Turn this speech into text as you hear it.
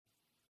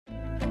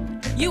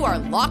You are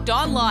Locked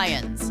On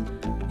Lions,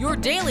 your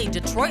daily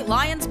Detroit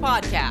Lions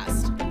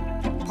podcast.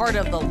 Part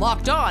of the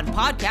Locked On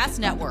Podcast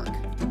Network,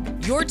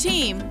 your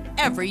team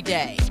every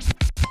day.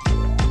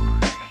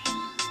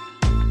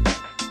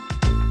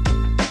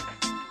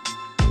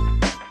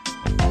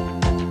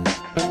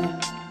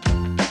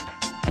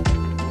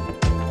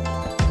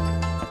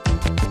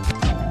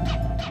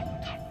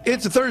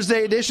 It's a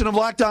Thursday edition of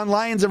Locked On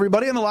Lions,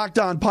 everybody, on the Locked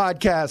On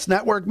Podcast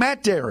Network.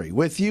 Matt Derry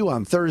with you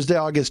on Thursday,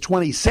 August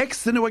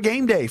 26th, into a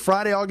game day.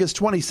 Friday, August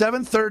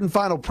 27th, third and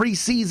final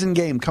preseason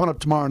game coming up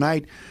tomorrow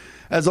night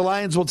as the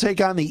Lions will take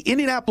on the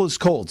Indianapolis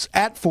Colts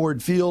at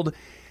Ford Field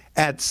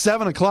at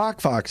 7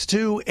 o'clock, Fox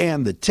 2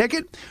 and The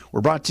Ticket.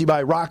 We're brought to you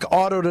by Rock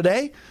Auto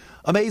today.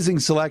 Amazing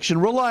selection,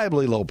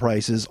 reliably low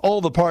prices,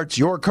 all the parts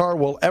your car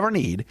will ever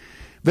need.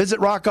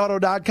 Visit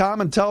rockauto.com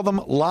and tell them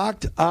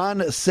Locked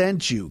On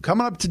sent you.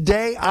 Coming up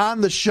today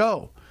on the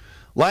show,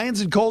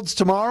 Lions and Colts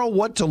tomorrow,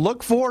 what to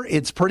look for?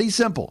 It's pretty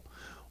simple.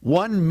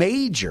 One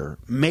major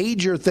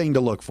thing to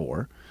look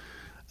for.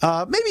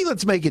 Maybe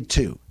let's make it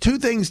two. Two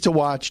things to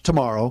watch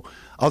tomorrow.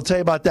 I'll tell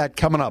you about that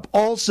coming up.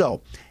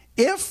 Also,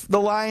 if the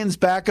Lions'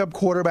 backup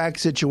quarterback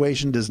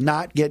situation does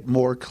not get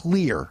more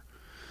clear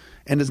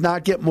and does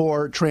not get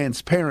more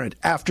transparent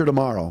after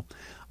tomorrow,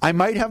 I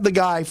might have the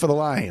guy for the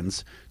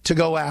Lions to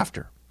go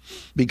after.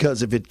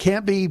 Because if it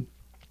can't be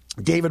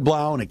David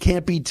Blough and it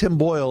can't be Tim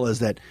Boyle as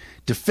that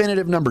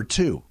definitive number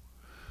two,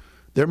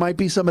 there might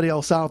be somebody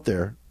else out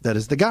there that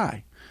is the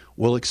guy.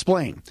 We'll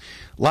explain.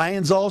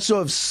 Lions also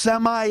have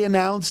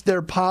semi-announced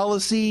their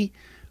policy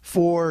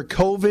for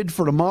COVID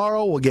for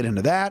tomorrow. We'll get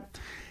into that.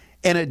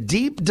 And a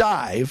deep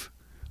dive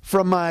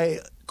from my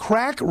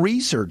crack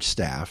research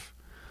staff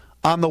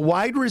on the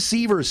wide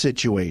receiver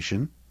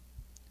situation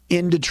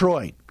in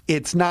Detroit.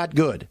 It's not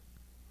good.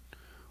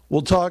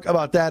 We'll talk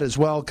about that as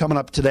well coming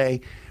up today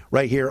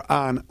right here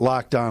on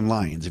Locked On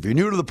Lions. If you're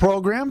new to the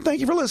program, thank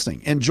you for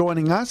listening and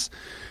joining us,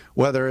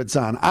 whether it's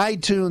on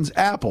iTunes,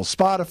 Apple,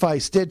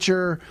 Spotify,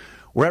 Stitcher,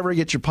 wherever you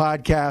get your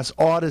podcasts,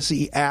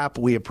 Odyssey app.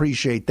 We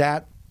appreciate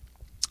that.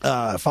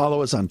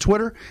 Follow us on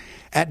Twitter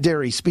at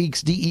Derry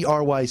Speaks,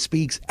 Dery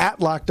Speaks, at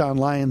Locked On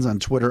Lions on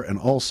Twitter, and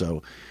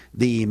also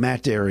the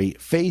Matt Derry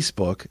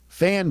Facebook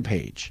fan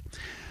page.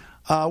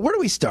 Where do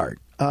we start?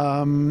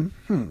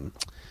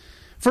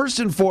 First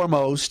and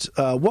foremost,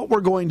 what we're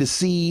going to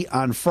see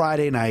on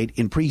Friday night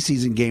in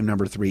preseason game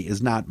number 3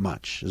 is not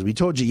much. As we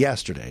told you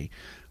yesterday,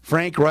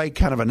 Frank Reich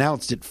kind of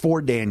announced it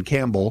for Dan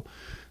Campbell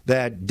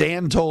that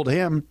Dan told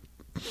him,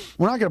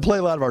 we're not going to play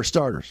a lot of our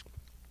starters.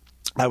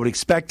 I would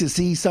expect to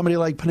see somebody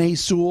like Penei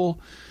Sewell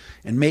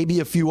and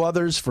maybe a few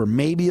others for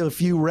maybe a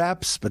few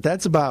reps, but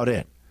that's about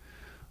it.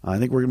 I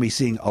think we're going to be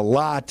seeing a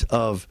lot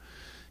of,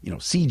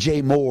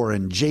 C.J. Moore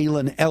and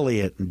Jalen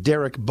Elliott and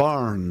Derek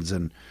Barnes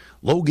and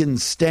Logan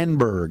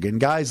Stenberg and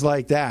guys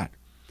like that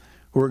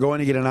who are going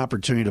to get an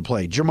opportunity to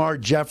play. Jamar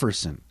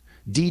Jefferson,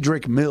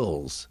 Dedrick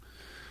Mills.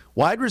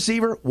 Wide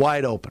receiver,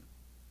 wide open.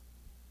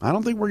 I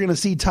don't think we're going to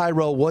see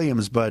Tyrell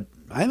Williams, but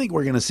I think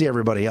we're going to see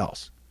everybody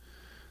else.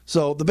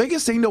 So the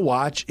biggest thing to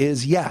watch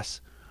is,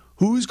 yes,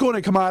 who's going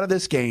to come out of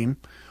this game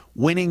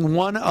winning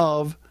one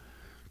of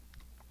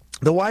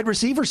the wide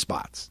receiver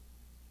spots?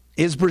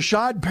 Is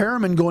Brashad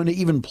Perriman going to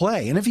even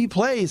play? And if he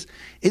plays,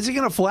 is he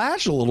going to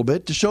flash a little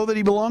bit to show that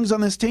he belongs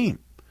on this team?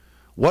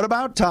 What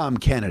about Tom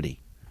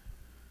Kennedy?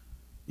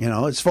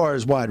 As far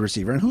as wide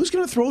receiver. And who's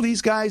going to throw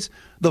these guys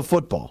the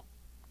football?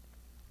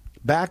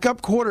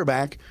 Backup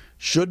quarterback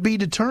should be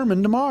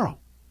determined tomorrow.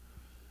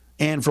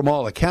 And from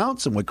all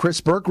accounts, and what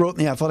Chris Burke wrote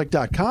in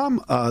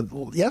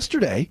theathletic.com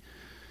yesterday,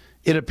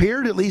 it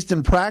appeared, at least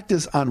in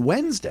practice on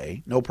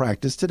Wednesday, no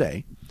practice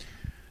today,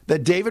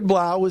 that David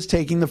Blough was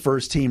taking the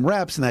first team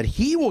reps and that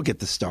he will get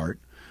the start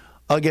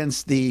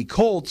against the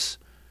Colts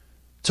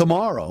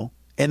tomorrow,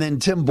 and then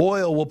Tim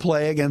Boyle will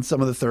play against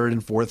some of the third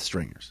and fourth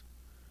stringers.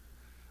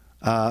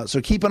 So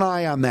keep an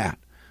eye on that.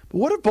 But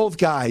what if both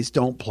guys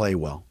don't play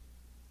well?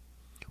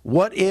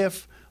 What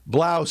if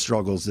Blough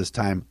struggles this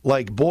time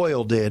like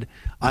Boyle did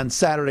on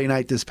Saturday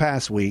night this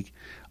past week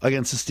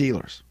against the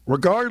Steelers?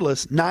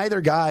 Regardless,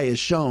 neither guy has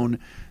shown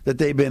that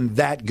they've been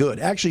that good.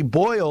 Actually,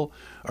 Blough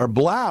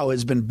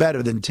has been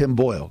better than Tim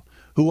Boyle,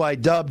 who I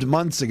dubbed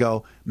months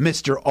ago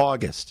Mr.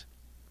 August.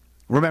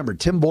 Remember,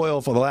 Tim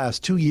Boyle for the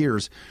last 2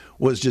 years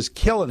was just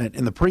killing it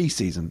in the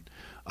preseason.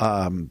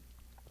 In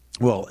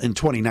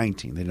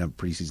 2019. They didn't have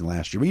preseason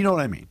last year, but you know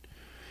what I mean.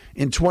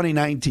 In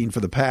 2019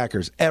 for the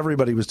Packers,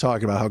 everybody was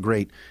talking about how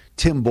great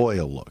Tim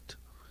Boyle looked,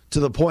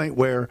 to the point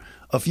where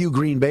a few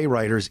Green Bay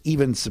writers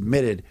even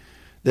submitted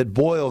that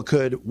Boyle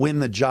could win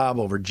the job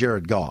over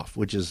Jared Goff,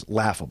 which is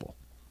laughable.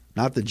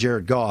 Not that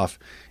Jared Goff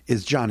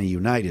is Johnny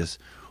Unitas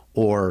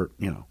or,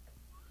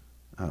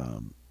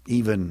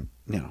 even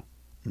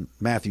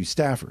Matthew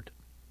Stafford.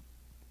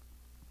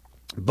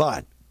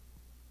 But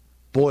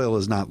Boyle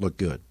has not looked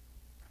good.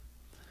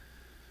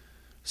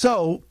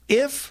 So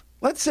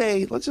let's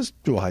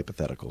just do a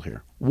hypothetical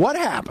here. What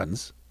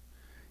happens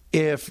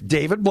if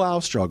David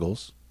Blough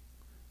struggles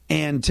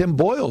and Tim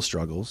Boyle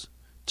struggles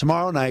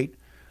tomorrow night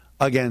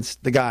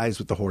against the guys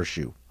with the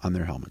horseshoe on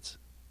their helmets?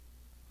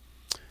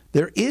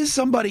 There is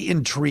somebody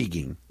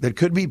intriguing that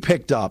could be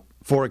picked up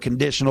for a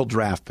conditional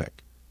draft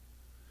pick,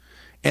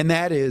 and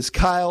that is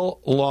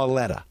Kyle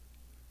Lauletta.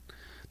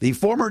 The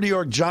former New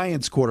York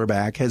Giants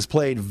quarterback has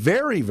played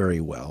very, very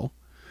well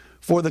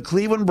for the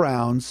Cleveland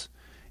Browns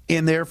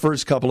in their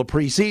first couple of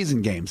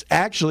preseason games.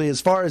 Actually,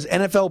 as far as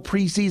NFL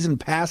preseason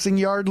passing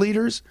yard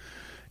leaders,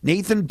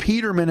 Nathan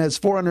Peterman has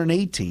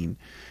 418.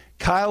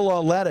 Kyle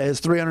Lauletta has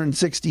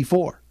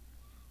 364.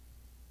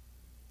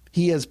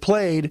 He has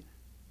played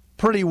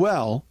pretty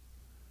well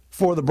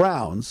for the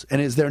Browns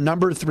and is their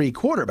number 3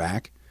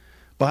 quarterback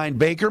behind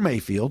Baker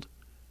Mayfield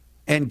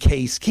and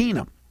Case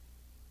Keenum.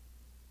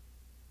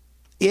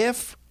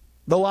 If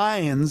the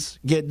Lions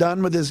get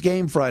done with this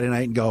game Friday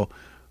night and go,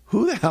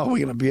 who the hell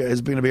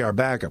is going to be our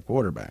backup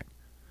quarterback?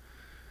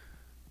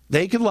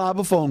 They could lob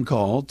a phone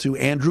call to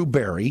Andrew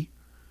Berry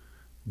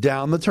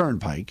down the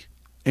turnpike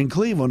in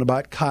Cleveland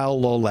about Kyle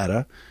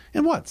Lauletta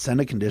and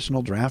send a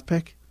conditional draft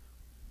pick?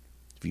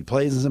 If he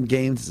plays in some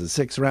games, it's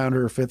a 6th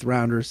rounder, 5th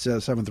rounder,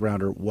 7th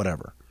rounder,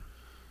 whatever.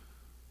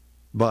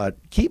 But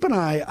keep an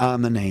eye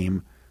on the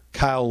name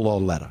Kyle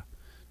Lauletta.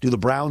 Do the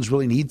Browns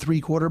really need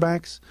 3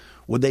 quarterbacks?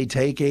 Would they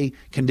take a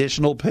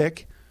conditional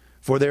pick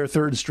for their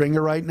 3rd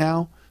stringer right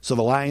now so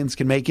the Lions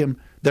can make him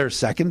their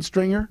 2nd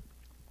stringer?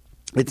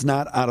 It's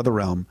not out of the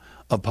realm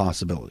of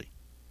possibility.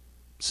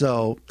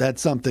 So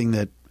that's something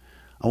that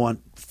I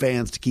want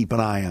fans to keep an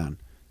eye on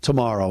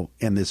tomorrow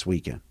and this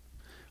weekend.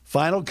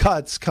 Final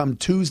cuts come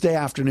Tuesday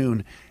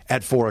afternoon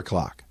at 4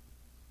 o'clock.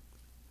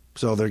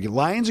 So the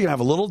Lions are going to have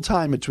a little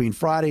time between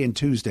Friday and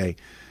Tuesday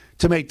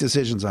to make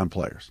decisions on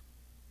players,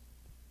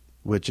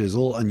 which is a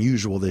little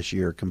unusual this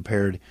year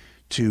compared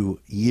to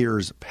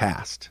years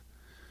past.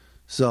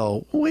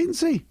 So we'll wait and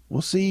see.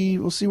 We'll see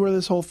where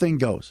this whole thing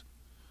goes.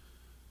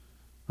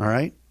 All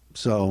right?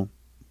 So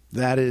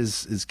that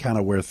is kind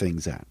of where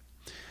things at.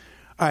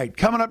 All right,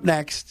 coming up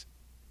next,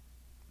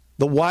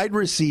 the wide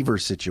receiver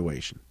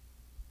situation.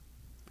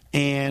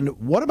 And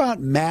what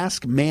about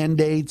mask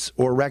mandates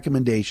or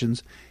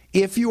recommendations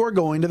if you are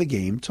going to the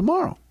game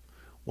tomorrow?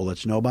 We'll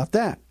let you know about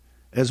that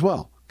as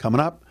well. Coming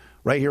up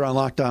right here on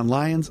Locked On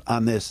Lions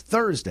on this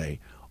Thursday,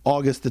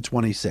 August the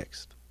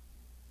 26th.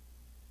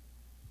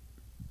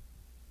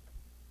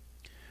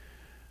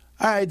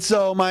 All right,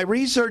 so my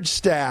research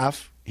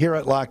staff here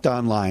at Locked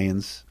On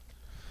Lions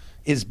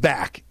is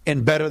back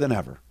and better than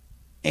ever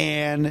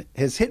and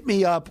has hit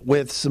me up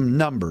with some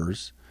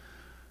numbers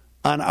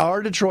on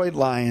our Detroit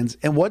Lions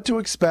and what to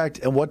expect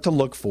and what to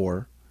look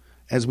for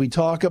as we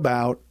talk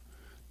about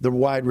the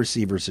wide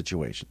receiver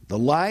situation. The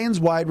Lions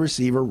wide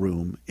receiver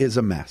room is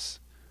a mess.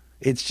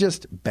 It's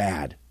just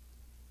bad.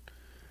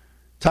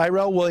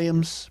 Tyrell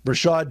Williams,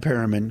 Brashad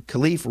Perriman,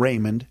 Khalif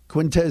Raymond,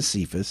 Quintez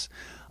Cephas,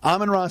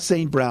 Amon-Ra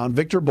St. Brown,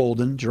 Victor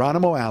Bolden,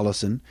 Geronimo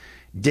Allison,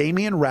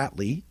 Damian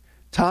Ratley,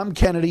 Tom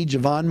Kennedy,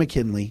 Javon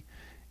McKinley,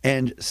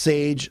 and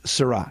Sage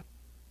Surratt.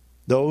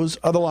 Those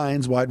are the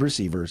Lions wide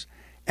receivers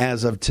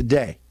as of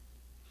today.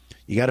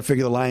 You got to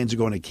figure the Lions are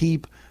going to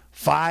keep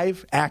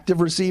 5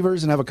 active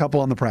receivers and have a couple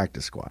on the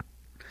practice squad.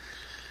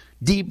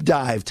 Deep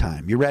dive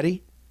time. You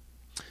ready?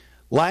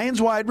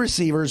 Lions wide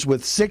receivers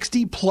with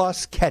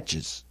 60-plus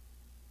catches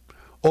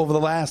over the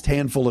last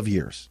handful of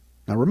years.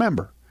 Now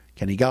remember,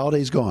 Kenny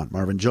Galladay's gone.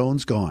 Marvin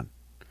Jones gone.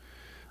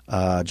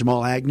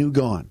 Jamal Agnew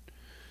gone.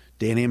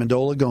 Danny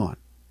Amendola gone.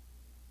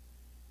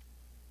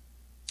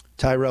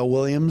 Tyrell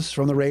Williams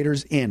from the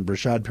Raiders in.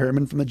 Brashad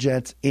Perriman from the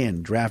Jets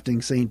in.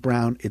 Drafting St.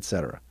 Brown,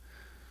 etc.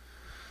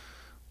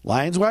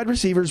 Lions wide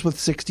receivers with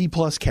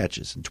 60-plus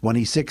catches. In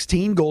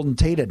 2016, Golden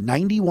Tate had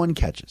 91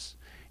 catches.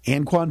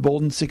 Anquan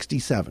Bolden,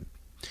 67.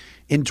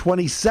 In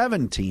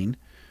 2017,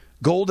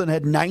 Golden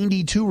had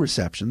 92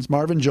 receptions.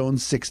 Marvin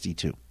Jones,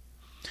 62.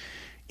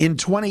 In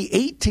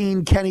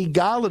 2018, Kenny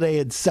Galladay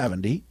had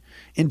 70.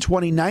 In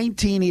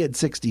 2019, he had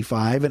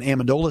 65, and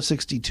Amendola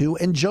 62,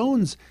 and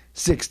Jones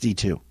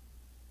 62.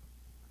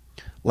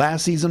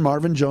 Last season,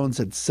 Marvin Jones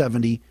had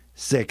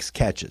 76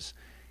 catches.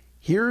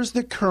 Here's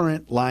the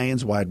current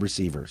Lions wide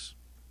receivers.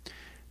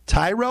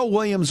 Tyrell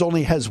Williams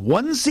only has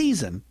 1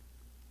 season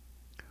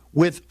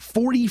with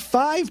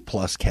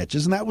 45-plus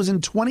catches, and that was in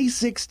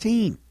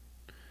 2016.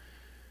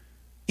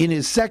 In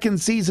his 2nd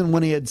season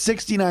when he had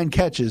 69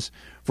 catches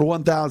for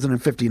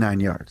 1,059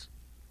 yards.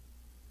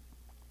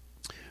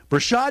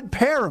 Brashad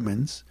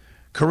Perriman's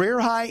career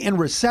high in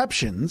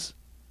receptions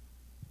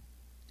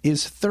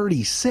is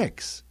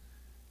 36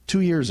 2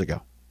 years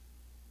ago.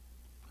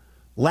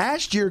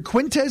 Last year,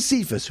 Quintez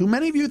Cephas, who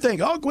many of you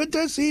think,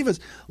 Quintez Cephas,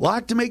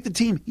 locked to make the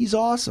team. He's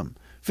awesome.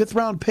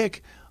 5th-round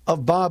pick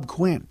of Bob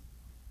Quinn.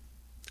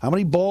 How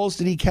many balls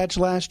did he catch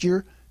last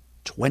year?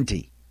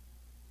 20.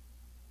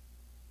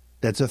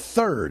 That's a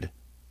third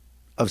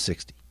of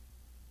 60.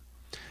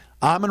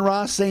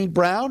 Amon-Ra St.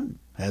 Brown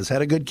has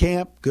had a good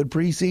camp, good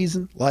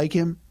preseason, like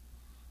him.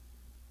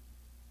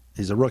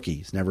 He's a rookie.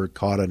 He's never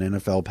caught an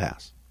NFL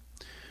pass.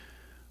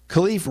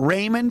 Khalif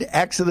Raymond,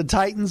 ex of the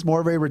Titans, more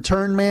of a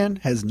return man,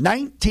 has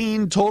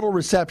 19 total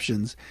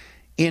receptions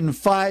in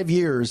 5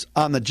 years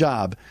on the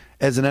job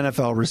as an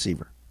NFL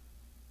receiver.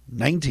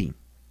 19.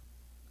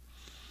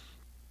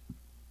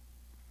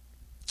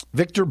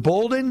 Victor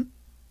Bolden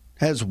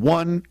has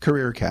 1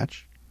 career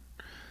catch.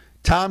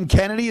 Tom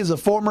Kennedy is a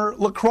former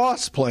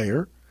lacrosse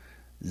player,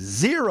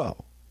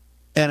 0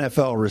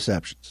 NFL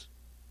receptions.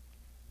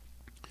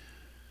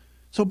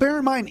 So bear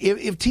in mind,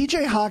 if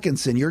TJ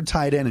Hawkinson, your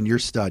tight end and your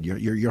stud,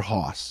 your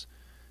hoss,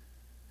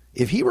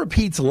 if he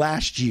repeats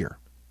last year,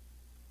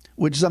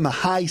 which is on the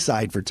high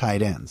side for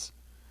tight ends,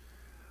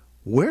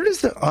 where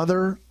does the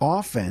other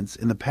offense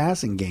in the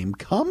passing game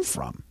come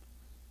from?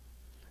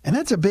 And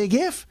that's a big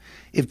if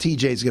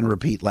TJ is going to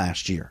repeat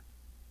last year.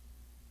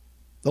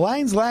 The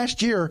Lions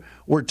last year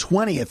were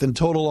 20th in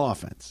total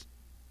offense,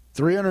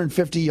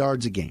 350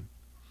 yards a game.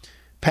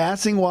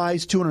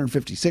 Passing-wise,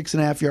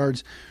 256.5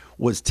 yards,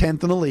 was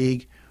 10th in the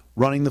league.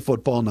 Running the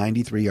football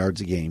 93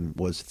 yards a game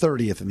was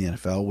 30th in the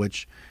NFL,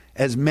 which,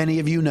 as many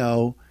of you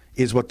know,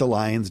 is what the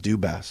Lions do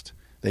best.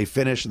 They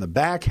finish in the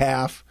back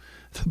half,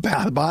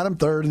 the bottom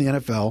third in the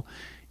NFL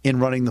in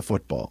running the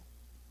football.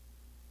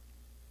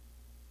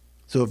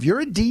 So if you're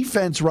a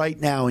defense right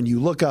now and you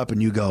look up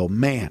and you go,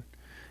 man,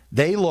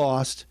 they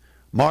lost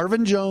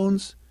Marvin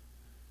Jones,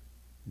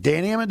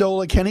 Danny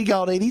Amendola, Kenny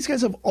Galladay. These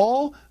guys have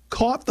all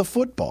caught the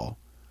football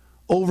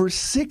over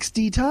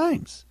 60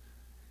 times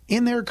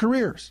in their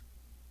careers.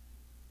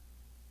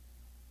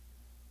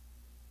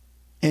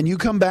 And you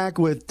come back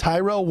with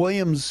Tyrell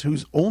Williams,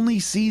 whose only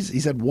season,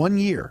 he's had 1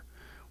 year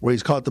where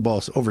he's caught the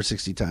ball over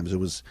 60 times. It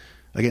was,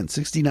 again,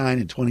 69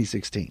 in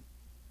 2016.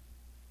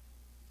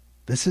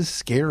 This is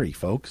scary,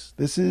 folks.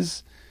 This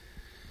is,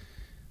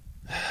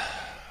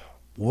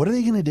 what are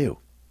they going to do?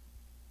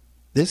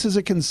 This is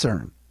a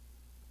concern.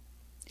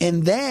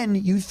 And then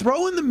you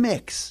throw in the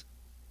mix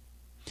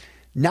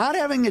not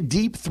having a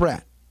deep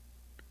threat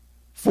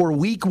for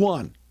week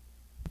 1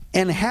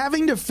 and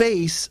having to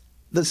face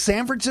the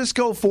San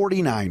Francisco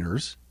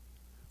 49ers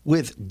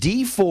with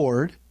Dee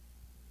Ford,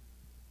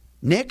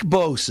 Nick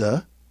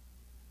Bosa,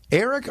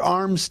 Eric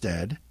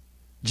Armstead,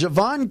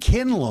 Javon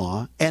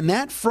Kinlaw, and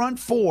that front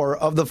 4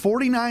 of the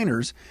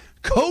 49ers,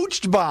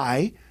 coached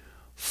by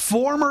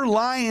former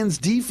Lions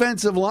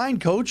defensive line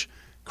coach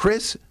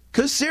Chris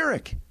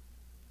Kocurek.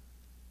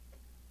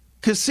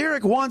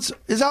 Kocurek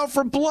is out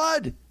for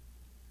blood.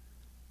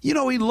 You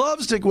know, he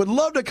would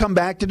love to come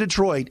back to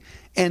Detroit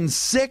and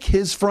sick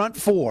his front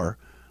 4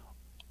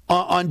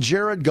 on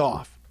Jared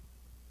Goff.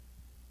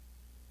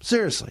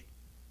 Seriously.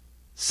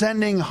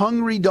 Sending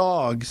hungry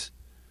dogs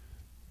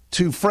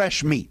to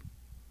fresh meat.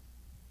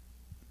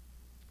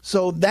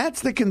 So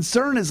that's the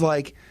concern, is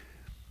like,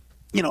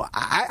 you know,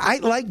 I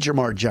like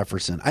Jamar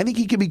Jefferson. I think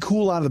he can be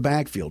cool out of the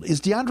backfield.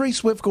 Is DeAndre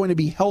Swift going to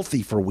be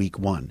healthy for week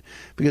 1?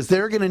 Because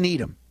they're going to need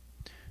him.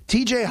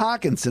 TJ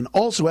Hawkinson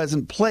also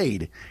hasn't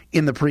played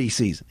in the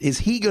preseason. Is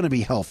he going to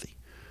be healthy?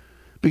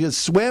 Because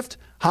Swift,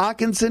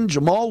 Hawkinson,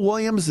 Jamal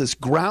Williams, this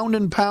ground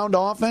and pound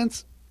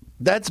offense,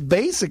 that's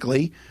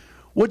basically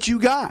what you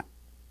got.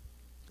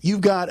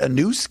 You've got a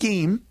new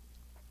scheme,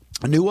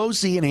 a new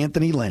OC in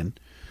Anthony Lynn,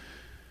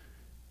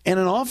 and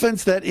an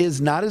offense that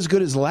is not as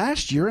good as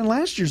last year, and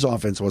last year's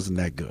offense wasn't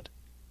that good.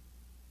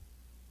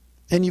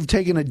 And you've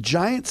taken a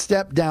giant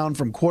step down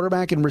from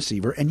quarterback and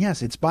receiver, and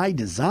yes, it's by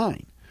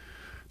design.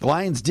 The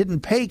Lions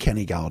didn't pay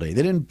Kenny Galladay.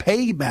 They didn't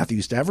pay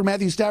Matthew Stafford.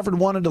 Matthew Stafford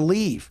wanted to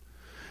leave.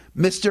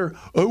 I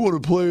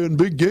want to play in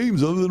big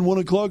games other than 1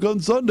 o'clock on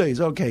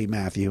Sundays. Okay,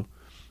 Matthew.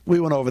 We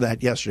went over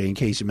that yesterday. In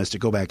case you missed it,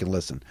 go back and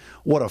listen.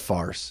 What a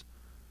farce.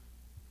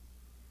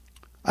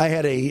 I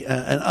had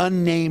an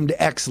unnamed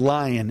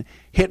ex-Lion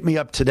hit me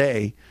up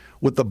today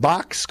with the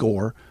box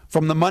score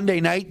from the Monday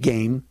night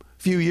game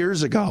a few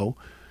years ago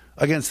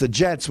against the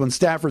Jets when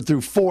Stafford threw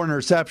 4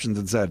 interceptions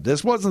and said,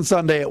 this wasn't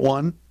Sunday at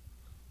 1.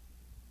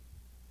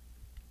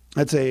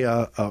 That's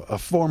a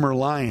former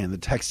Lion that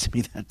texted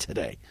me that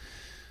today.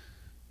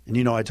 And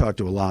you know I talk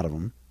to a lot of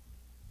them.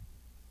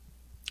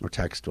 Or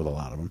text with a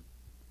lot of them.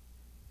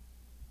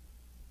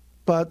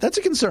 But that's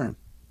a concern.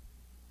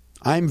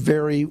 I'm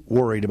very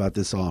worried about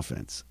this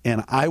offense.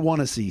 And I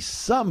want to see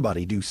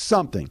somebody do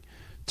something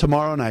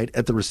tomorrow night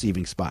at the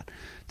receiving spot.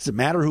 Does it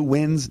matter who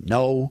wins?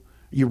 No.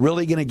 You're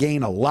really going to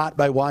gain a lot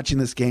by watching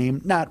this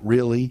game? Not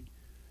really.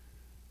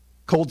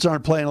 Colts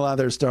aren't playing a lot of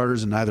their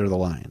starters, and neither are the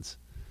Lions.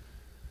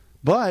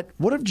 But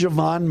what if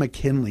Javon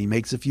McKinley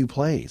makes a few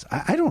plays?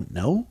 I don't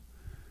know.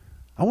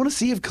 I want to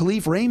see if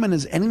Khalif Raymond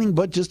is anything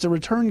but just a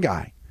return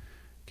guy.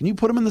 Can you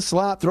put him in the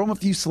slot, throw him a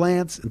few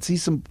slants, and see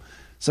some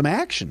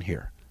action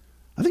here?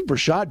 I think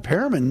Brashad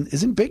Perriman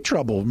is in big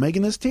trouble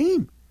making this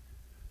team.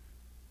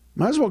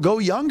 Might as well go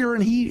younger,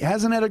 and he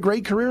hasn't had a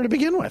great career to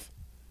begin with.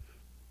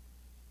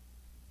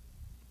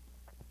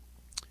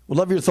 We'd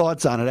love your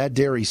thoughts on it at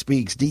Derry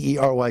Speaks,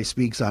 DERY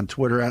Speaks on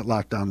Twitter, at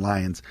Locked On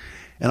Lions,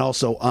 and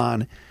also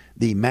on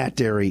the Matt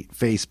Derry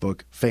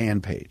Facebook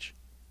fan page.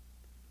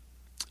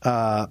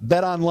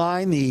 Bet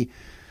Online, the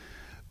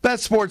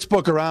best sports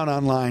book around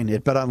online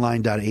at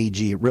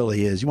betonline.ag. It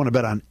really is. You want to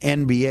bet on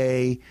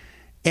NBA,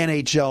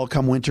 NHL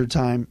come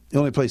wintertime, the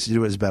only place to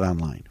do it is Bet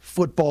Online.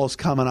 Football's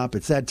coming up.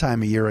 It's that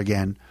time of year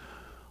again.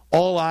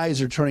 All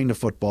eyes are turning to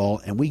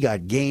football, and we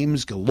got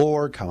games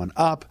galore coming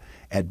up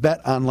at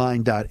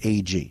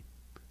betonline.ag.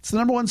 It's the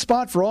number one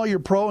spot for all your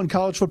pro and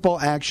college football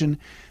action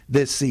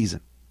this season.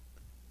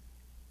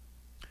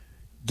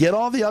 Get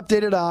all the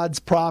updated odds,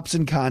 props,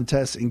 and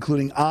contests,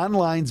 including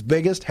online's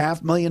biggest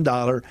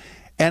 $500,000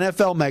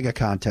 NFL Mega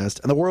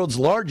Contest and the world's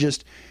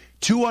largest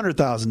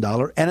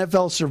 $200,000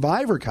 NFL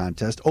Survivor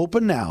Contest,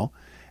 open now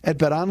at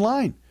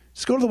BetOnline.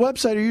 Just go to the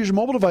website or use your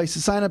mobile device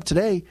to sign up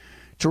today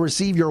to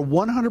receive your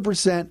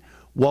 100%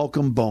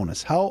 welcome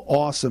bonus. How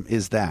awesome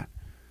is that?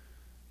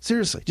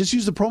 Seriously, just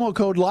use the promo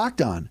code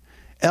LOCKEDON,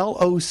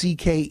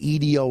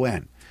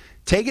 LOCKEDON.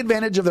 Take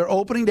advantage of their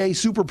opening day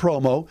super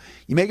promo.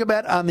 You make a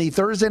bet on the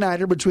Thursday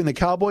nighter between the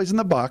Cowboys and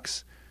the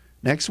Bucks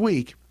next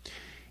week.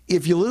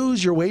 If you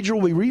lose, your wager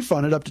will be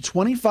refunded up to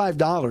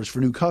 $25 for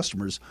new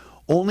customers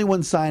only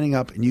when signing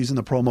up and using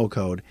the promo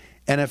code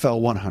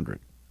NFL100.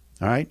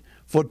 All right?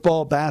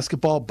 Football,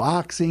 basketball,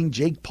 boxing,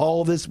 Jake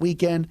Paul this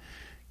weekend.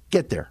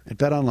 Get there at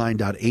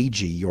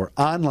betonline.ag, your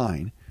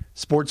online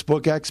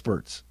sportsbook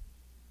experts.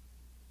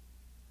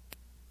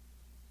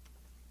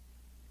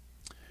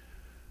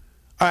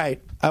 All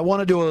right, I want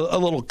to do a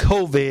little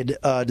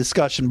COVID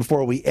discussion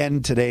before we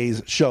end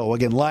today's show.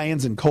 Again,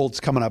 Lions and Colts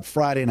coming up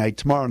Friday night,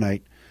 tomorrow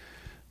night.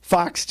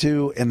 Fox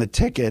 2 and the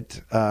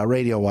ticket,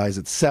 radio-wise,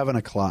 at 7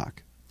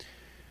 o'clock.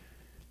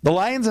 The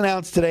Lions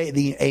announced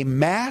today a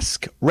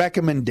mask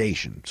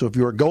recommendation. So if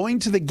you are going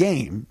to the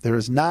game, there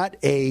is not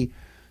a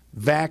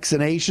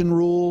vaccination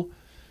rule.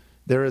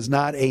 There is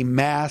not a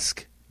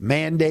mask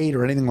mandate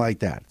or anything like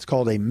that. It's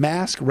called a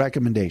mask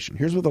recommendation.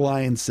 Here's what the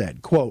Lions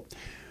said, quote,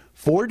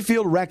 Ford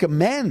Field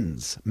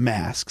recommends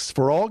masks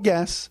for all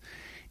guests,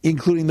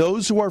 including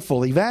those who are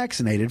fully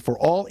vaccinated, for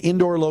all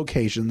indoor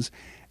locations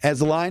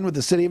as aligned with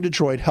the City of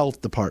Detroit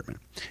Health Department.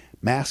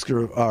 Masks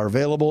are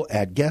available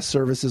at guest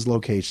services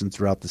locations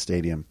throughout the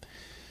stadium.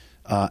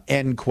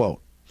 End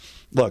quote.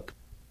 Look,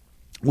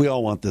 we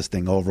all want this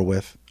thing over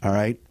with, all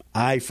right?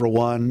 I, for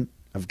one,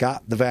 have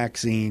got the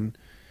vaccine.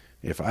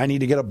 If I need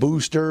to get a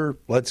booster,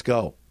 let's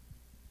go.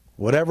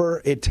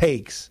 Whatever it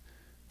takes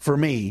for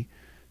me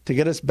to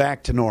get us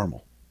back to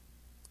normal.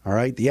 All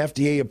right? The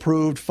FDA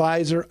approved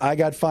Pfizer. I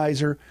got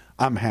Pfizer.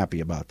 I'm happy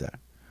about that.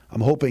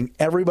 I'm hoping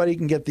everybody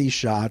can get these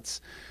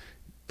shots.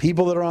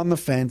 People that are on the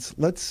fence,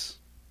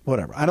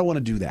 whatever. I don't want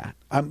to do that.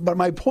 But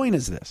my point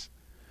is this.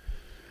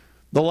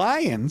 The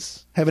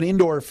Lions have an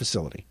indoor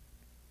facility.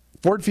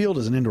 Ford Field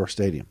is an indoor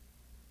stadium.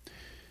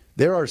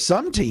 There are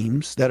some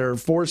teams that are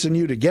forcing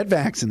you to get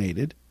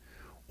vaccinated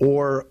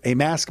or a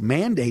mask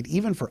mandate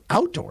even for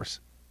outdoors.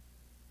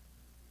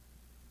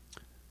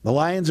 The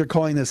Lions are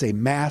calling this a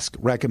mask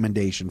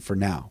recommendation for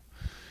now.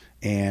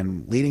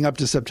 And leading up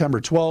to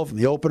September 12th, in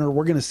the opener,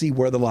 we're going to see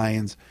where the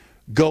Lions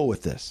go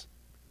with this.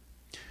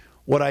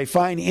 What I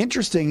find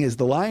interesting is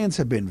the Lions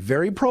have been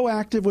very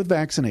proactive with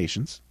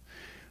vaccinations.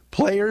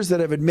 Players that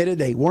have admitted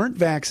they weren't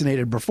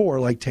vaccinated before,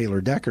 like Taylor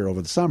Decker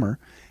over the summer,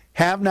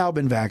 have now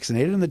been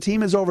vaccinated, and the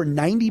team is over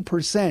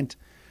 90%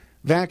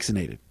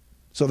 vaccinated.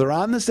 So they're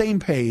on the same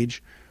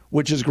page,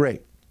 which is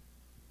great.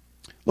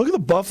 Look at the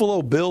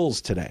Buffalo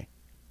Bills today.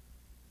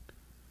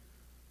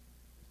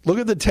 Look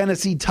at the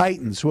Tennessee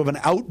Titans, who have an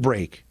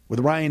outbreak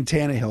with Ryan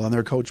Tannehill and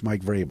their coach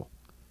Mike Vrabel.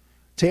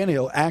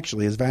 Tannehill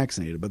actually is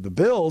vaccinated, but the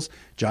Bills,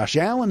 Josh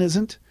Allen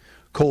isn't,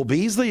 Cole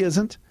Beasley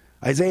isn't,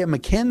 Isaiah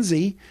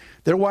McKenzie,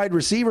 their wide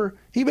receiver,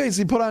 he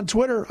basically put on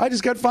Twitter, I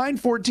just got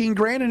fined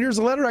 $14,000, and here's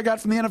a letter I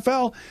got from the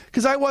NFL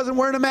because I wasn't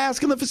wearing a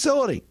mask in the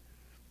facility.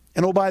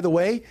 And oh, by the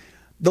way,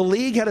 the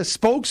league had a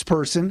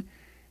spokesperson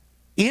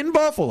in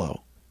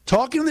Buffalo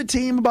talking to the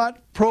team about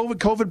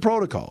COVID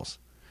protocols.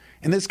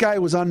 And this guy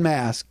was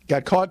unmasked,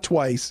 got caught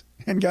twice,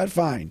 and got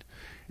fined.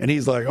 And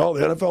he's like, oh,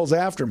 the NFL's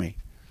after me.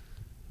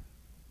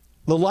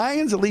 The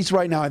Lions, at least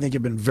right now, I think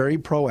have been very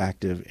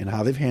proactive in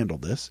how they've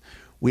handled this.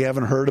 We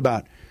haven't heard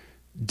about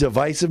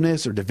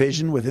divisiveness or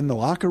division within the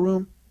locker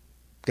room.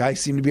 Guys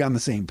seem to be on the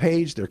same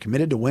page. They're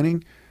committed to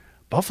winning.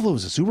 Buffalo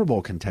is a Super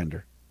Bowl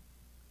contender.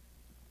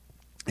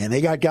 And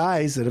they got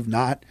guys that have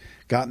not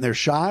gotten their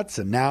shots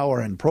and now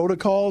are in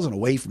protocols and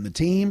away from the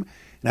team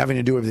and having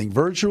to do everything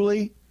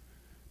virtually.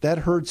 That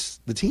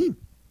hurts the team.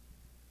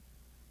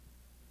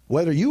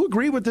 Whether you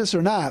agree with this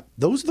or not,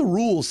 those are the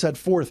rules set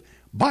forth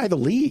by the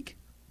league.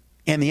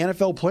 And the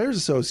NFL Players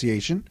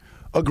Association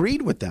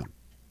agreed with them.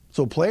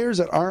 So players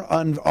that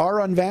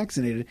are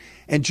unvaccinated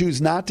and choose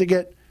not to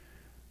get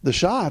the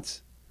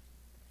shots,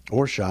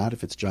 or shot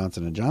if it's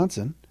Johnson &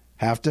 Johnson,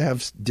 have to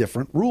have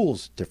different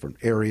rules, different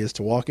areas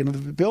to walk into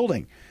the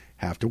building,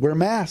 have to wear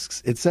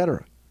masks,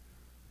 etc.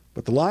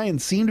 But the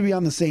Lions seem to be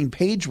on the same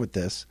page with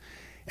this.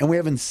 And we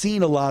haven't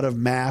seen a lot of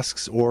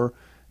masks or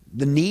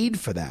the need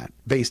for that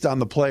based on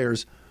the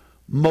players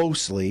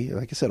mostly,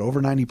 like I said,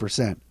 over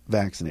 90%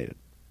 vaccinated.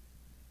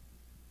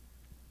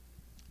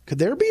 Could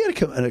there be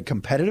a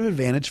competitive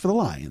advantage for the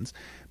Lions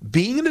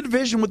being in a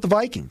division with the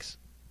Vikings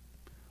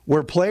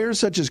where players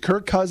such as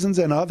Kirk Cousins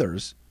and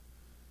others,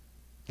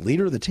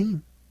 leader of the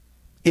team,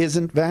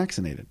 isn't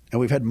vaccinated?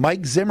 And we've had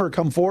Mike Zimmer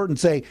come forward and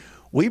say,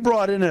 we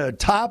brought in a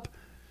top,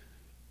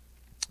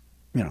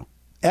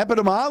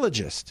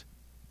 epidemiologist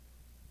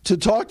to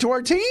talk to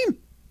our team.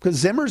 because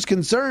Zimmer's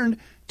concerned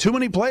too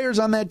many players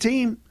on that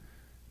team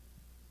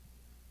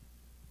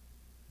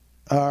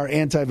are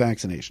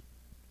anti-vaccination.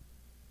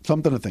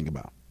 Something to think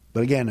about.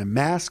 But again, a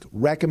mask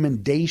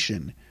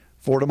recommendation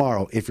for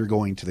tomorrow if you're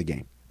going to the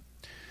game.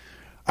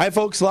 All right,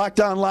 folks, Locked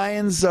On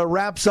Lions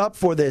wraps up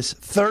for this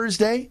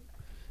Thursday.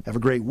 Have a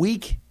great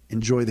week.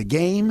 Enjoy the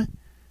game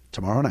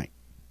tomorrow night.